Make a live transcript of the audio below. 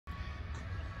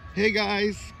Hey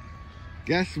guys,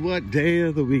 guess what day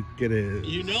of the week it is?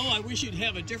 You know, I wish you'd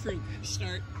have a different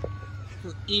start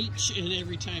for each and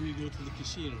every time you go to the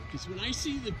casino. Because when I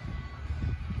see the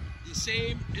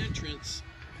same entrance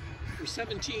for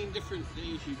 17 different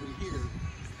days you've been here,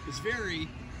 it's very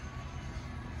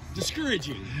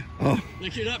discouraging. Oh.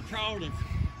 Like you're not proud of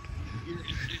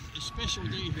a special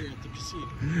day here at the casino.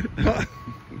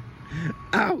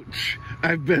 Ouch!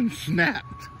 I've been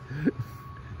snapped.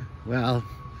 Well,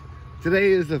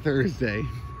 today is a Thursday,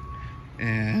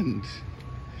 and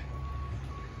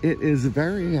it is a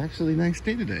very actually nice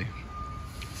day today.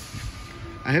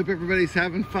 I hope everybody's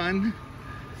having fun,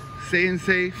 staying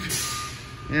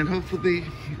safe, and hopefully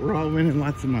we're all winning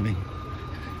lots of money.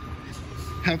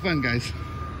 Have fun, guys.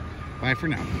 Bye for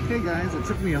now. Hey guys, it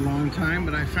took me a long time,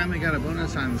 but I finally got a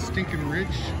bonus on Stinken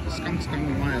Ridge, Skunks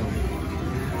Gone Wild.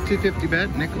 250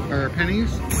 bet, nickel or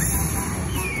pennies.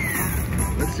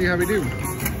 Let's see how we do.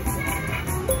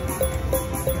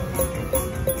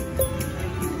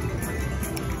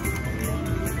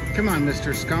 Come on,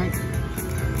 Mr. Skunk.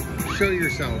 Show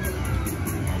yourself.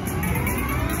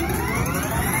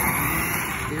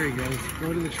 There he goes.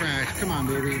 Go to the trash. Come on,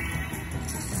 baby.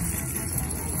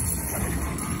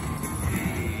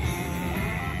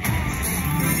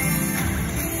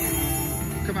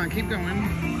 Come on, keep going.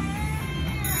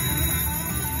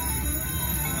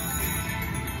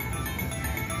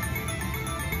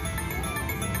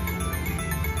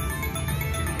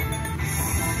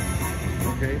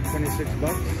 Okay, 26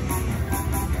 bucks.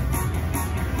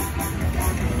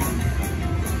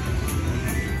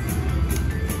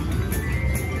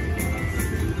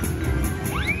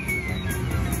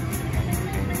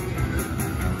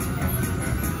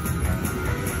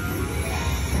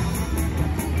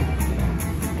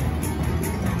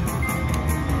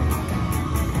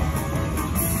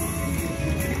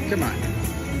 Come on.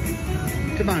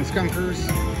 Come on, skunkers.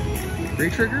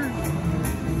 Re-trigger?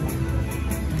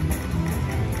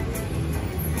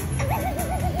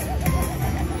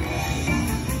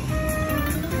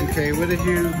 Okay, what did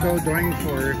you go doing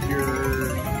for if you're...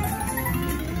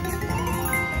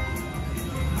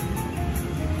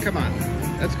 Come on,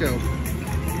 let's go.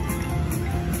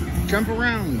 Jump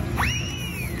around.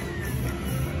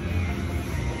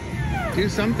 Do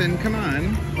something, come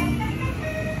on.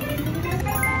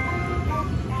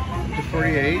 To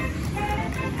 48.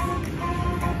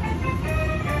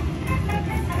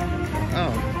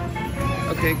 Oh,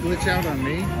 okay, glitch out on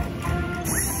me.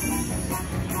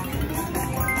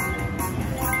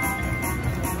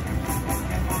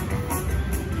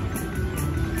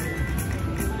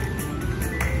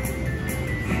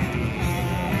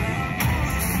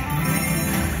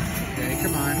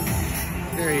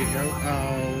 There you go.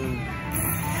 Oh.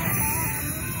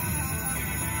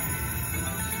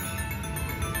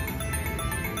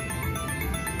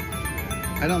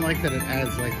 I don't like that it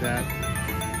adds like that.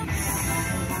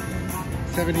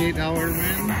 $78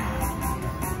 win.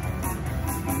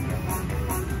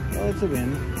 Well, it's a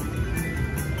win.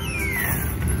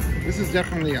 This is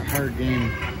definitely a hard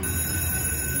game.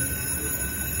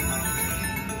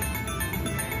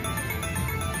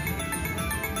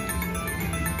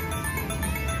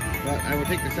 But I will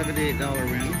take the $78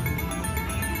 win.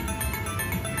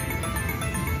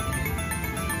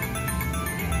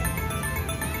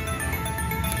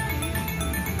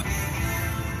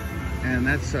 And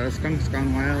that's Skunks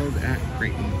Gone Wild at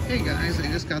Graton. Hey guys, I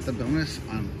just got the bonus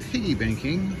on Piggy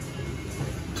Banking.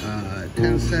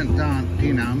 10-cent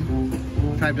denom,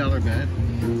 $5 bet.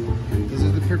 Those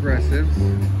are the progressives.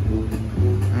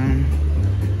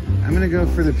 I'm gonna go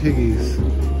for the piggies.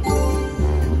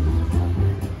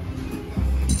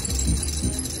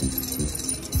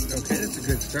 Okay, that's a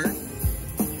good start.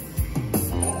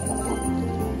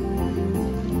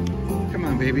 Come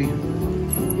on, baby.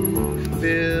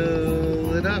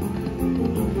 Fill it up.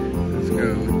 Let's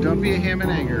go. Don't be a ham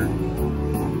and egger.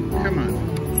 Come on.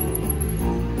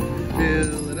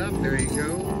 Fill it up. There you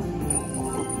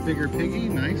go. Bigger piggy.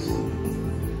 Nice.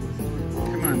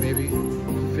 Come on, baby.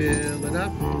 Fill it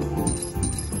up.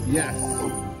 Yes.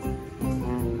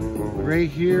 Right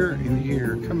here and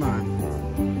here. Come on.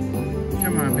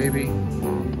 Come on, baby.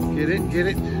 Get it? Get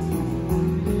it?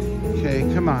 Okay,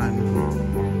 come on.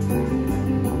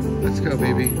 Let's go,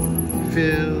 baby.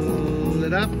 Fill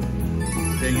it up.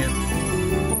 Dang it.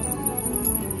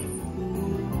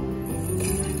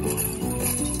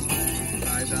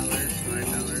 $5,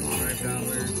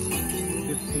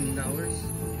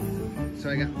 $15. So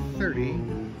I got 30.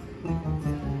 I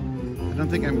don't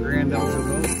think I'm grand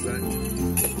eligible, but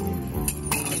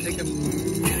I'll take a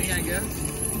mini, I guess.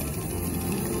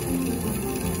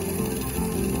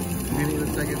 Mini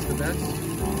looks like it's the best.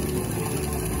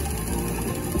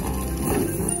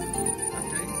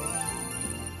 Okay.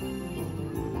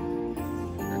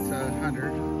 That's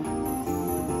 100.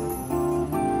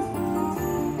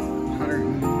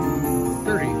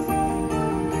 130.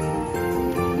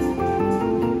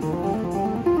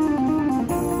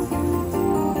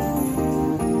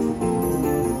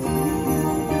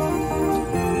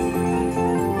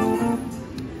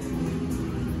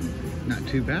 Not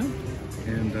too bad.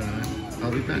 And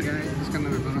I'll be back, guys. Just got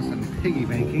another bonus on Piggy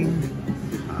Banking.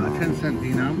 10-cent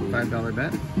denom, $5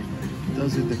 bet.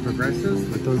 Those are the progressives.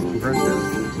 With those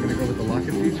progressives, we're gonna go with the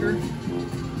locket feature.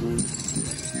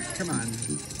 Come on.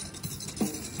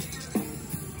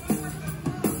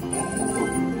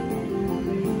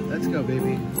 Let's go,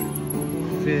 baby.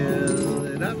 Fill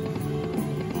it up.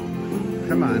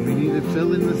 Come on, we need to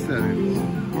fill in the centers.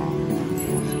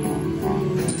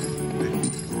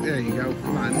 There you go,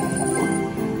 come on.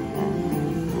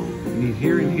 We need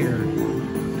here and here.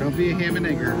 Don't be a ham and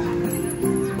egger.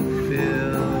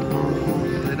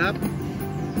 Fill it up.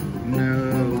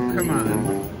 No, come on.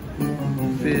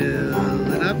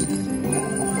 Fill it up.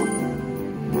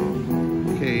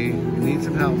 Okay, we need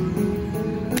some help.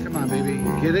 Come on, baby,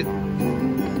 get it.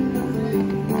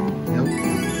 Nope.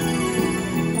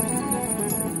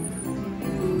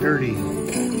 Dirty.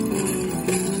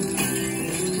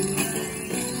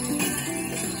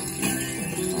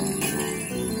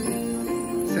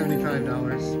 $75.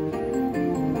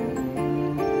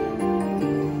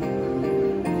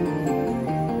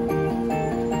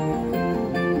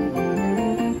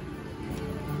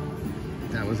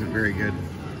 That wasn't very good,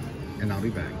 and I'll be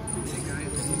back. Hey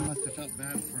guys, someone must have felt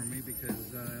bad for me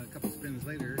because a couple spins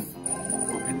later,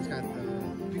 I just got the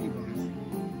Piggy bonus.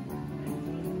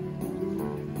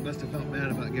 Must have felt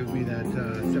bad about giving me that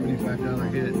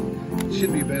 $75 hit. It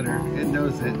should be better. It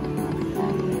knows it.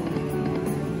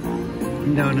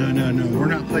 No, we're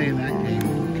not playing that game.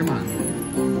 Come on.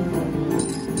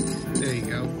 There you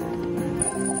go.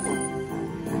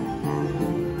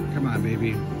 Come on,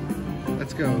 baby.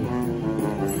 Let's go.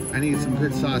 I need some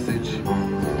good sausage.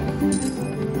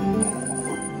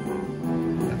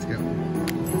 Let's go.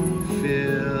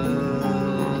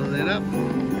 Fill it up.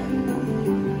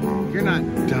 You're not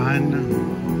done.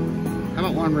 How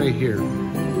about one right here?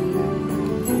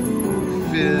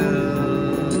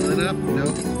 Fill it up.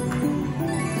 Nope.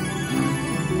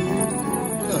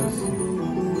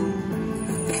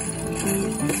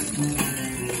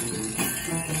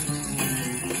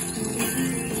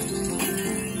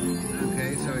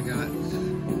 Okay, so I got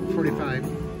 45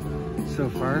 so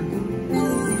far.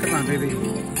 Come on, baby.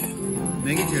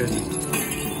 Make it good.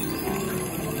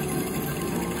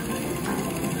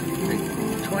 Okay,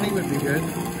 20 would be good.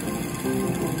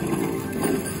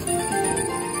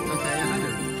 Okay,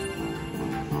 100.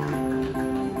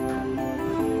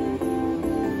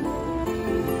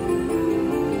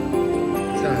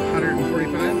 So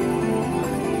 145.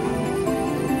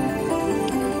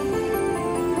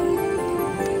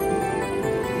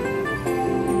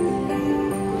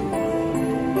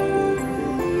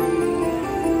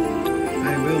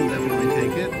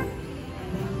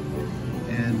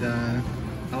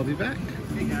 I'll be back.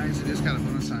 Hey guys, I just got a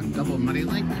bonus on double money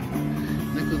link.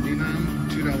 Nickel denom,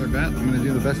 $2 bet. I'm going to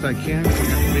do the best I can. So I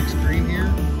got the big screen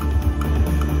here.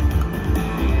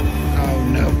 Oh,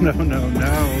 no.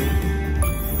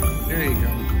 There you go.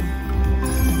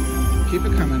 Keep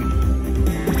it coming.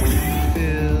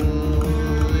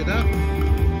 Fill it up.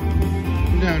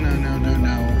 No.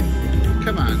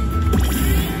 Come on.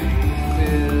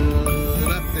 Fill it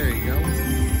up. There you go.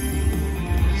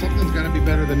 Something's gonna be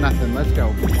better than nothing. Let's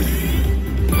go.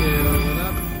 Fill it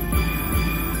up.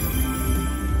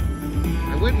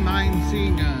 I wouldn't mind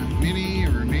seeing a mini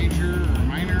or a major or a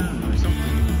minor or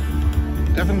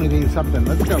something. Definitely need something.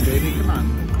 Let's go, baby. Come on.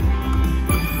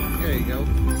 There you go.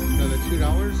 Another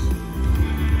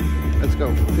 $2. Let's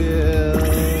go. Fill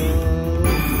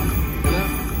it up.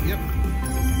 Yep.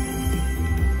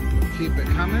 Keep it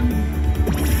coming.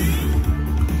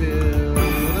 Fill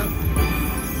it up.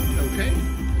 Okay.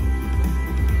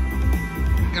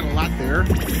 Got a lot there.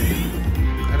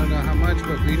 I don't know how much,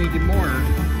 but we needed more.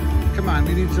 Come on,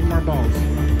 we need some more balls.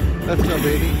 Let's go,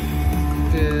 baby.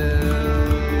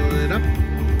 Fill it up.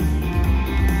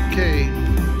 Okay,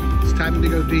 it's time to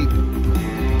go deep.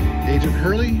 Agent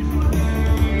Hurley,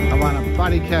 I want a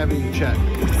body cavity check.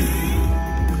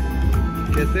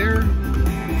 Get there.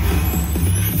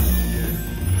 Yeah.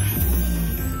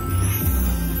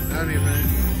 I don't even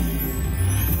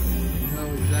know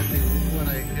exactly what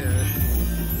I hit.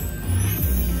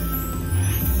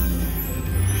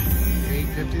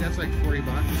 850, that's like 40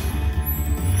 bucks.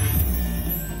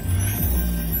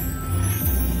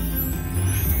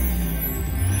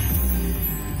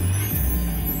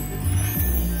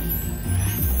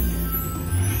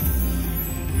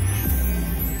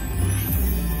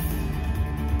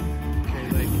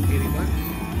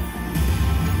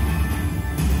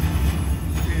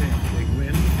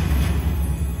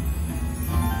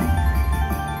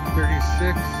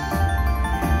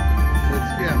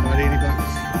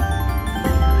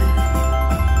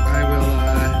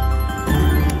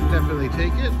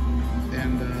 take it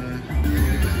and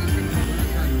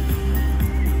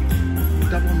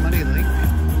double money link.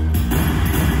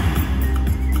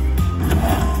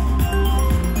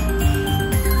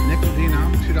 Nickel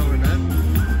denom, $2 bet.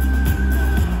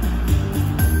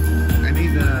 I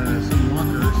need some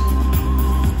lockers.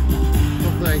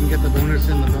 Hopefully I can get the bonus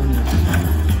in the bonus.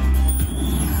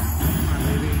 Come on,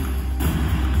 baby.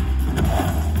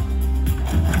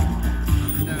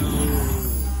 No.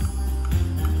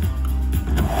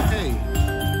 Hey.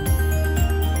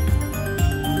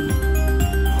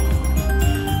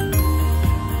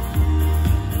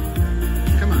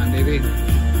 Come on, baby.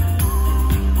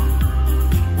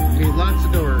 Need lots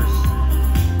of doors.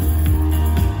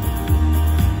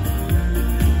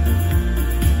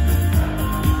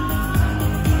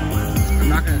 I'm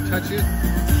not going to touch it.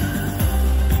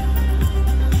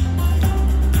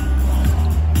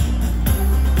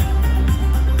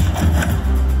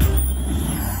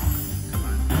 Come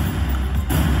on.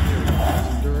 Here we go.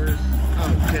 Some doors.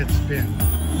 Oh, dead spin.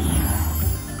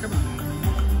 Come on.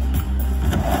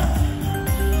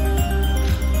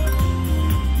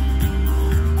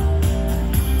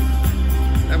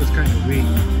 That was kind of weak.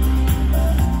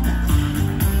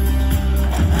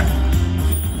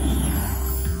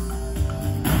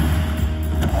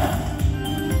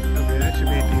 Okay, that should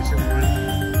be a decent one.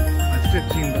 That's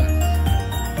 $15.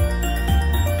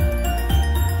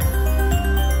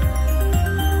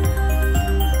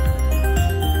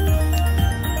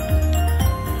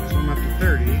 So I'm up to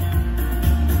 30.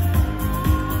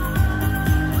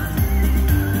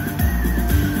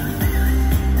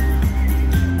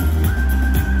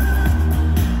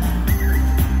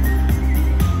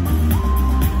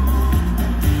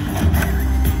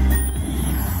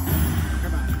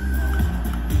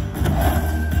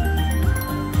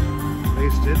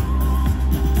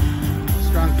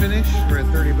 Strong finish, we're at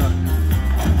 $30.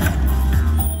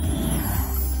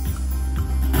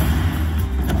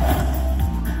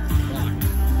 Blocked.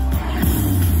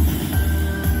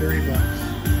 $30.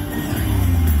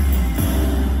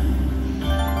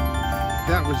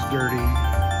 That was dirty.